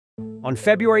On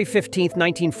February 15,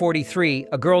 1943,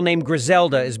 a girl named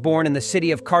Griselda is born in the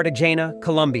city of Cartagena,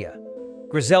 Colombia.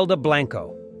 Griselda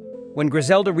Blanco. When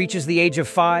Griselda reaches the age of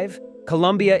 5,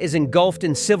 Colombia is engulfed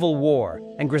in civil war,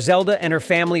 and Griselda and her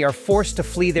family are forced to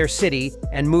flee their city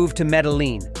and move to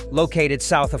Medellin, located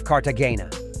south of Cartagena.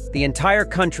 The entire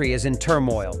country is in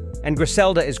turmoil, and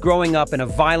Griselda is growing up in a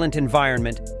violent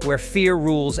environment where fear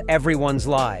rules everyone's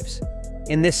lives.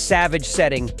 In this savage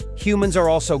setting, humans are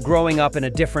also growing up in a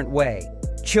different way.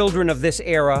 Children of this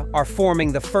era are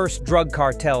forming the first drug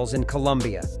cartels in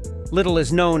Colombia. Little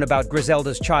is known about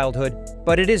Griselda's childhood,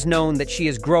 but it is known that she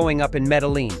is growing up in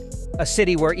Medellin, a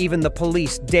city where even the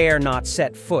police dare not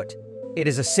set foot. It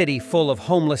is a city full of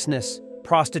homelessness,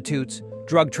 prostitutes,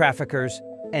 drug traffickers,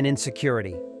 and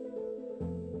insecurity.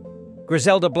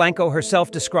 Griselda Blanco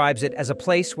herself describes it as a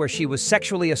place where she was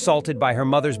sexually assaulted by her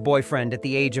mother's boyfriend at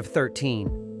the age of 13.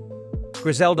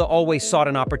 Griselda always sought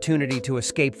an opportunity to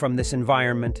escape from this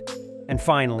environment, and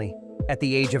finally, at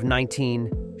the age of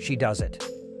 19, she does it.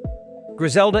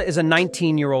 Griselda is a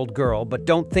 19-year-old girl, but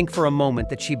don't think for a moment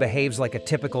that she behaves like a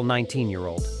typical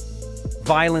 19-year-old.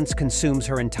 Violence consumes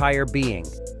her entire being,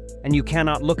 and you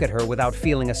cannot look at her without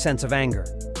feeling a sense of anger.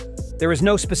 There is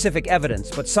no specific evidence,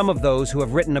 but some of those who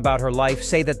have written about her life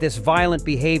say that this violent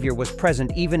behavior was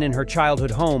present even in her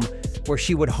childhood home, where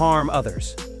she would harm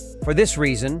others. For this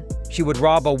reason, she would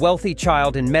rob a wealthy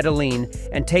child in Medellin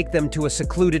and take them to a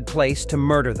secluded place to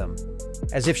murder them,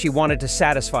 as if she wanted to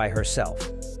satisfy herself.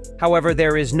 However,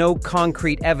 there is no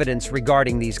concrete evidence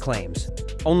regarding these claims.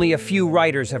 Only a few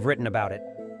writers have written about it.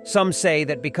 Some say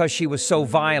that because she was so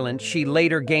violent, she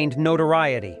later gained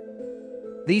notoriety.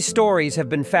 These stories have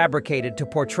been fabricated to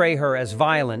portray her as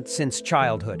violent since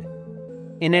childhood.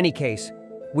 In any case,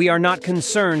 we are not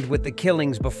concerned with the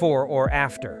killings before or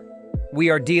after.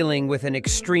 We are dealing with an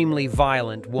extremely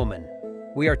violent woman.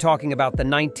 We are talking about the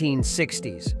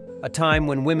 1960s, a time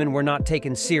when women were not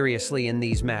taken seriously in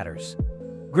these matters.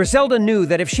 Griselda knew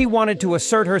that if she wanted to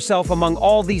assert herself among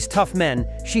all these tough men,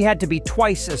 she had to be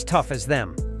twice as tough as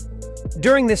them.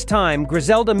 During this time,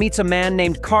 Griselda meets a man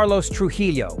named Carlos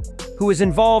Trujillo, who is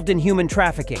involved in human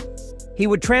trafficking. He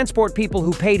would transport people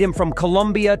who paid him from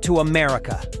Colombia to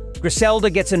America. Griselda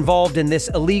gets involved in this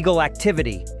illegal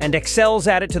activity and excels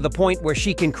at it to the point where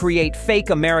she can create fake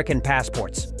American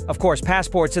passports. Of course,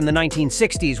 passports in the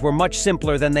 1960s were much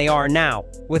simpler than they are now,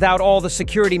 without all the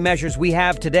security measures we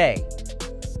have today.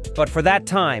 But for that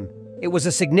time, it was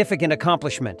a significant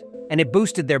accomplishment, and it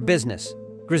boosted their business.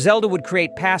 Griselda would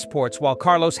create passports while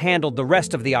Carlos handled the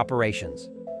rest of the operations.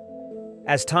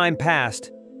 As time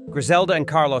passed, Griselda and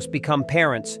Carlos become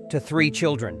parents to 3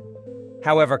 children.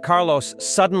 However, Carlos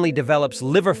suddenly develops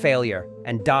liver failure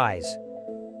and dies,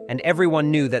 and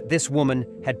everyone knew that this woman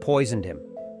had poisoned him.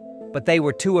 But they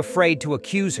were too afraid to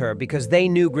accuse her because they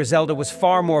knew Griselda was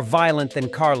far more violent than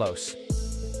Carlos.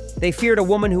 They feared a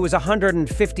woman who was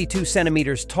 152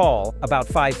 centimeters tall, about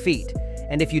 5 feet,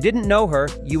 and if you didn't know her,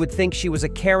 you would think she was a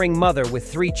caring mother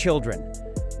with 3 children.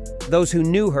 Those who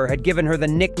knew her had given her the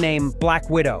nickname Black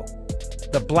Widow.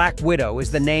 The Black Widow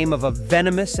is the name of a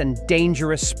venomous and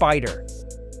dangerous spider.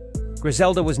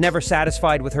 Griselda was never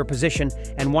satisfied with her position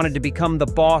and wanted to become the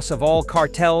boss of all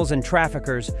cartels and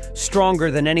traffickers,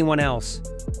 stronger than anyone else.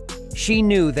 She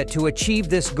knew that to achieve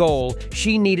this goal,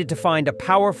 she needed to find a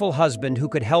powerful husband who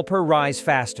could help her rise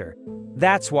faster.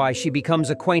 That's why she becomes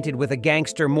acquainted with a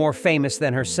gangster more famous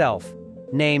than herself,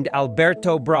 named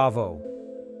Alberto Bravo.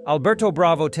 Alberto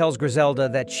Bravo tells Griselda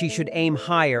that she should aim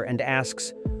higher and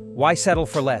asks, "Why settle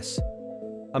for less?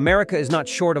 America is not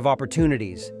short of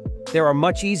opportunities. There are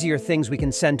much easier things we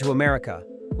can send to America,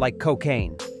 like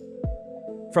cocaine."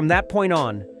 From that point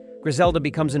on, Griselda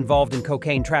becomes involved in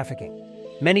cocaine trafficking.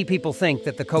 Many people think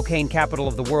that the cocaine capital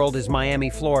of the world is Miami,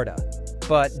 Florida.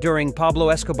 But during Pablo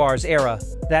Escobar's era,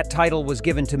 that title was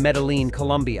given to Medellin,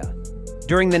 Colombia.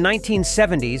 During the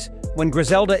 1970s, when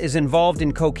Griselda is involved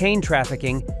in cocaine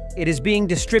trafficking, it is being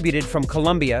distributed from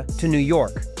Colombia to New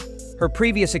York. Her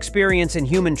previous experience in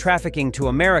human trafficking to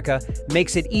America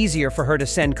makes it easier for her to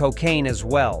send cocaine as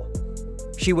well.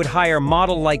 She would hire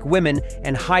model-like women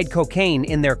and hide cocaine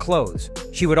in their clothes.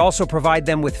 She would also provide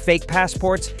them with fake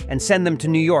passports and send them to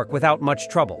New York without much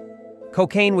trouble.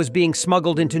 Cocaine was being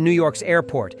smuggled into New York's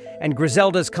airport, and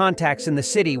Griselda's contacts in the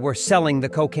city were selling the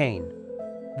cocaine.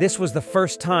 This was the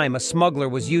first time a smuggler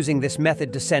was using this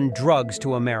method to send drugs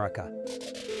to America.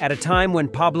 At a time when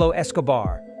Pablo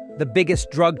Escobar, the biggest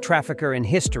drug trafficker in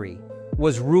history,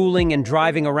 was ruling and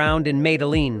driving around in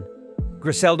Medellin,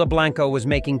 Griselda Blanco was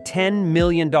making $10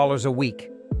 million a week.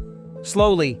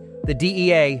 Slowly, the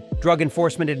DEA, Drug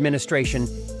Enforcement Administration,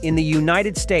 in the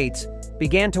United States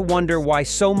began to wonder why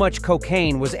so much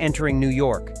cocaine was entering New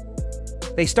York.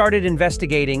 They started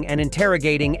investigating and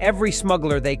interrogating every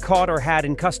smuggler they caught or had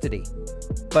in custody.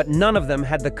 But none of them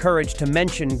had the courage to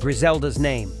mention Griselda's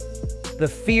name. The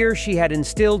fear she had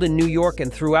instilled in New York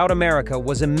and throughout America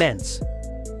was immense.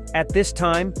 At this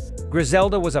time,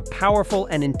 Griselda was a powerful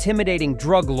and intimidating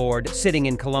drug lord sitting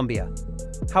in Colombia.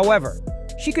 However,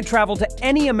 she could travel to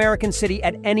any American city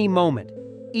at any moment,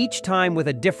 each time with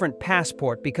a different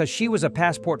passport because she was a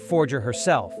passport forger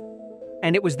herself.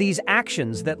 And it was these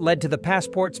actions that led to the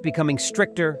passports becoming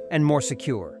stricter and more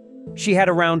secure. She had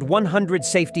around 100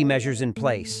 safety measures in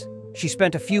place. She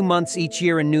spent a few months each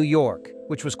year in New York,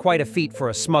 which was quite a feat for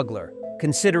a smuggler,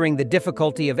 considering the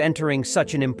difficulty of entering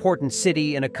such an important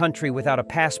city in a country without a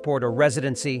passport or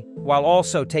residency, while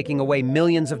also taking away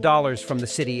millions of dollars from the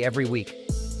city every week.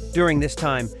 During this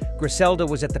time, Griselda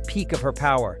was at the peak of her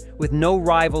power, with no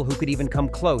rival who could even come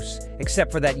close,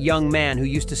 except for that young man who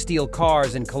used to steal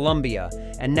cars in Colombia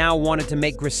and now wanted to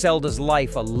make Griselda's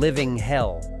life a living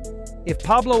hell. If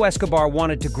Pablo Escobar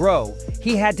wanted to grow,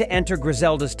 he had to enter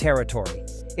Griselda's territory.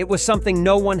 It was something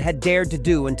no one had dared to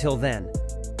do until then.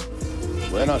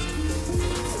 Buenas.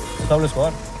 Pablo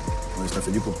Escobar. ¿Dónde está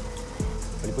Felipe?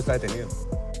 Felipe está detenido.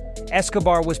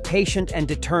 Escobar was patient and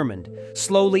determined,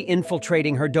 slowly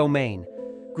infiltrating her domain.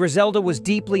 Griselda was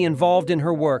deeply involved in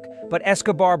her work, but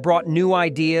Escobar brought new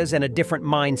ideas and a different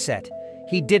mindset.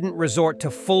 He didn't resort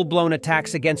to full-blown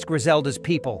attacks against Griselda's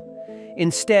people.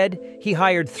 Instead, he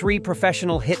hired 3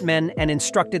 professional hitmen and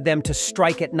instructed them to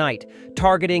strike at night,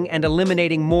 targeting and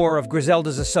eliminating more of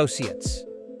Griselda's associates.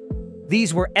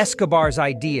 These were Escobar's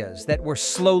ideas that were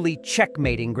slowly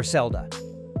checkmating Griselda.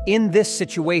 In this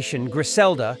situation,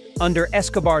 Griselda, under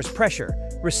Escobar's pressure,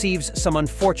 receives some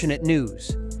unfortunate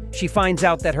news. She finds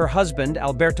out that her husband,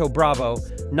 Alberto Bravo,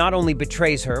 not only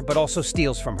betrays her, but also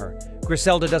steals from her.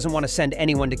 Griselda doesn't want to send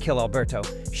anyone to kill Alberto.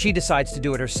 She decides to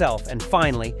do it herself, and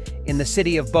finally, in the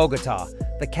city of Bogota,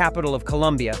 the capital of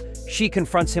Colombia, she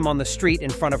confronts him on the street in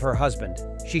front of her husband.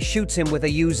 She shoots him with a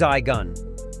Uzi gun.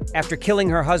 After killing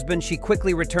her husband, she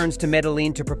quickly returns to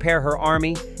Medellin to prepare her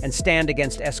army and stand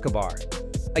against Escobar.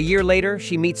 A year later,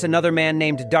 she meets another man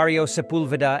named Dario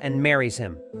Sepulveda and marries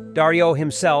him. Dario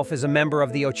himself is a member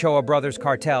of the Ochoa brothers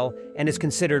cartel and is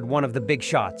considered one of the big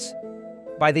shots.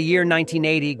 By the year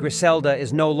 1980, Griselda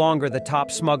is no longer the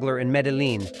top smuggler in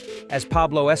Medellin, as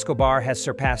Pablo Escobar has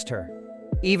surpassed her.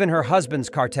 Even her husband's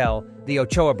cartel, the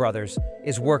Ochoa brothers,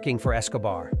 is working for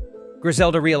Escobar.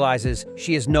 Griselda realizes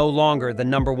she is no longer the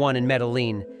 #1 in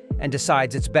Medellin and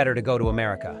decides it's better to go to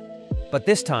America. But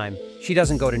this time, she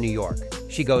doesn't go to New York.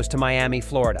 She goes to Miami,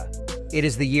 Florida. It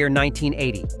is the year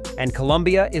 1980, and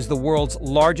Colombia is the world's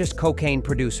largest cocaine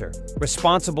producer,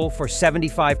 responsible for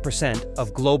 75%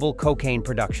 of global cocaine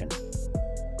production.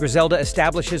 Griselda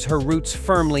establishes her roots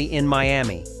firmly in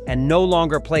Miami and no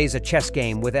longer plays a chess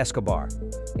game with Escobar.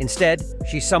 Instead,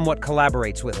 she somewhat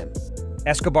collaborates with him.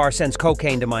 Escobar sends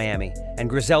cocaine to Miami, and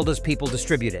Griselda's people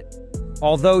distribute it.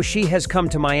 Although she has come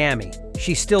to Miami,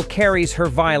 she still carries her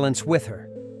violence with her.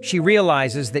 She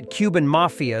realizes that Cuban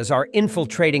mafias are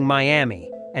infiltrating Miami,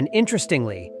 and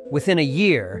interestingly, within a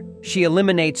year, she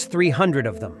eliminates 300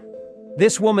 of them.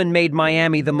 This woman made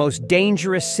Miami the most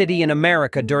dangerous city in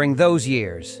America during those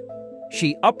years.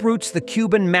 She uproots the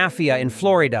Cuban mafia in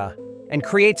Florida and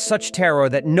creates such terror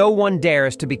that no one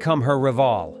dares to become her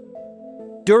rival.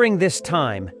 During this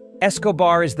time,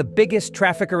 Escobar is the biggest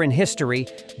trafficker in history,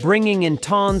 bringing in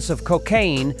tons of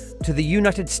cocaine to the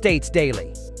United States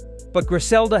daily. But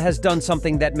Griselda has done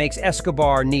something that makes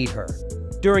Escobar need her.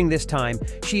 During this time,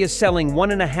 she is selling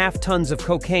 1.5 tons of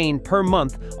cocaine per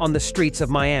month on the streets of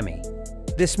Miami.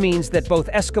 This means that both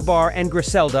Escobar and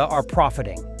Griselda are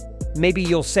profiting. Maybe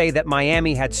you'll say that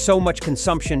Miami had so much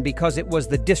consumption because it was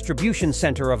the distribution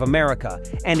center of America,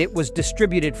 and it was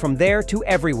distributed from there to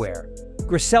everywhere.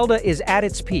 Griselda is at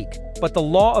its peak, but the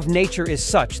law of nature is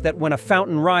such that when a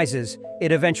fountain rises,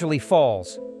 it eventually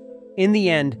falls. In the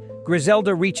end,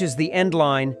 Griselda reaches the end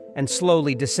line and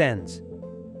slowly descends.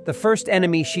 The first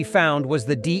enemy she found was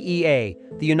the DEA,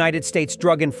 the United States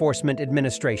Drug Enforcement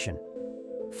Administration.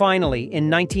 Finally, in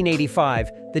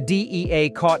 1985, the DEA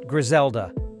caught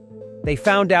Griselda. They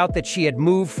found out that she had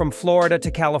moved from Florida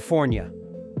to California.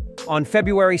 On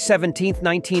February 17,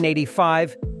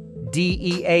 1985,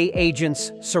 DEA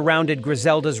agents surrounded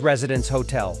Griselda's residence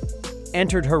hotel,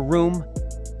 entered her room,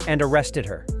 and arrested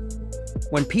her.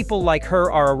 When people like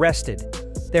her are arrested,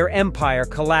 their empire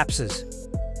collapses,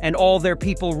 and all their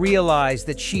people realize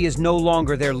that she is no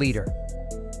longer their leader.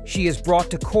 She is brought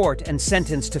to court and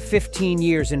sentenced to 15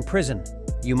 years in prison.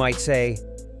 You might say,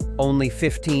 only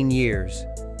 15 years.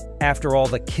 After all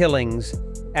the killings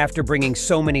After bringing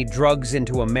so many drugs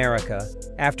into America,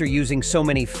 after using so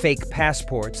many fake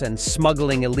passports and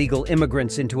smuggling illegal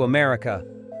immigrants into America,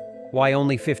 why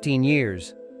only 15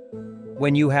 years?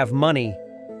 When you have money,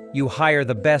 you hire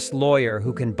the best lawyer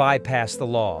who can bypass the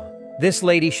law. This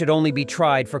lady should only be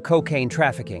tried for cocaine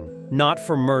trafficking, not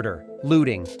for murder,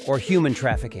 looting, or human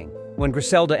trafficking. When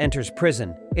Griselda enters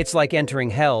prison, it's like entering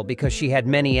hell because she had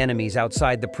many enemies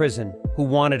outside the prison who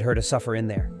wanted her to suffer in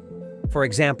there. For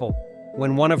example,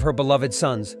 when one of her beloved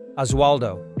sons,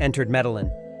 Oswaldo, entered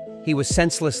Medellin, he was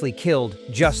senselessly killed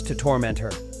just to torment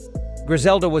her.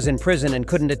 Griselda was in prison and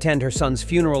couldn't attend her son's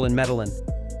funeral in Medellin,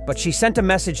 but she sent a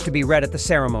message to be read at the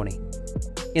ceremony.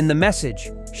 In the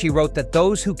message, she wrote that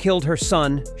those who killed her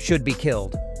son should be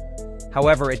killed.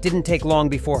 However, it didn't take long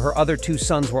before her other two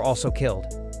sons were also killed.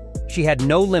 She had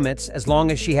no limits as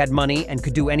long as she had money and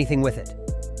could do anything with it.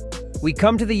 We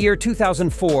come to the year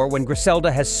 2004 when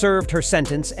Griselda has served her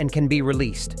sentence and can be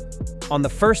released. On the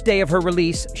first day of her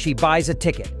release, she buys a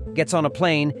ticket, gets on a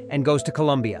plane, and goes to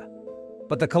Colombia.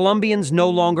 But the Colombians no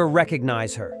longer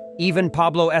recognize her. Even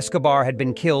Pablo Escobar had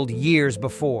been killed years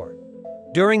before.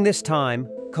 During this time,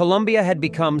 Colombia had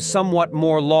become somewhat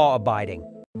more law-abiding,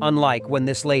 unlike when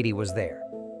this lady was there.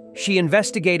 She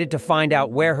investigated to find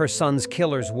out where her son's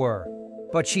killers were,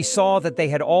 but she saw that they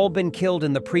had all been killed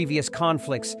in the previous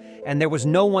conflicts and there was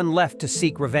no one left to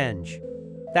seek revenge.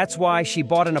 That's why she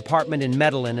bought an apartment in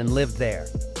Medellin and lived there.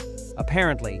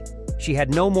 Apparently, she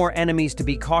had no more enemies to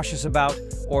be cautious about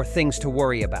or things to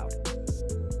worry about.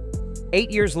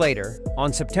 8 years later,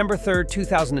 on September 3,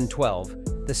 2012,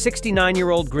 the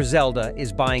 69-year-old Griselda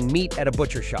is buying meat at a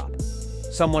butcher shop.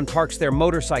 Someone parks their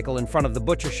motorcycle in front of the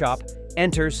butcher shop,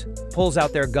 enters, pulls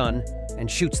out their gun, and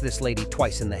shoots this lady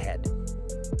twice in the head.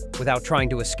 Without trying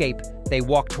to escape, they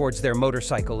walk towards their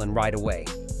motorcycle and ride away.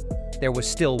 There was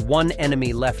still one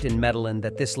enemy left in Medellin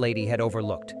that this lady had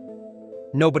overlooked.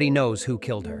 Nobody knows who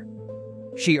killed her.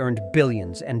 She earned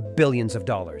billions and billions of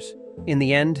dollars. In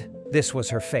the end, this was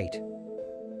her fate.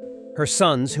 Her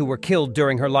sons, who were killed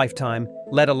during her lifetime,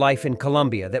 led a life in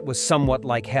Colombia that was somewhat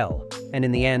like hell, and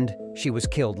in the end, she was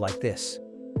killed like this.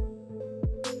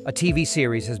 A TV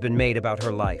series has been made about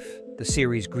her life, the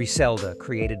series Griselda,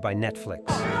 created by Netflix.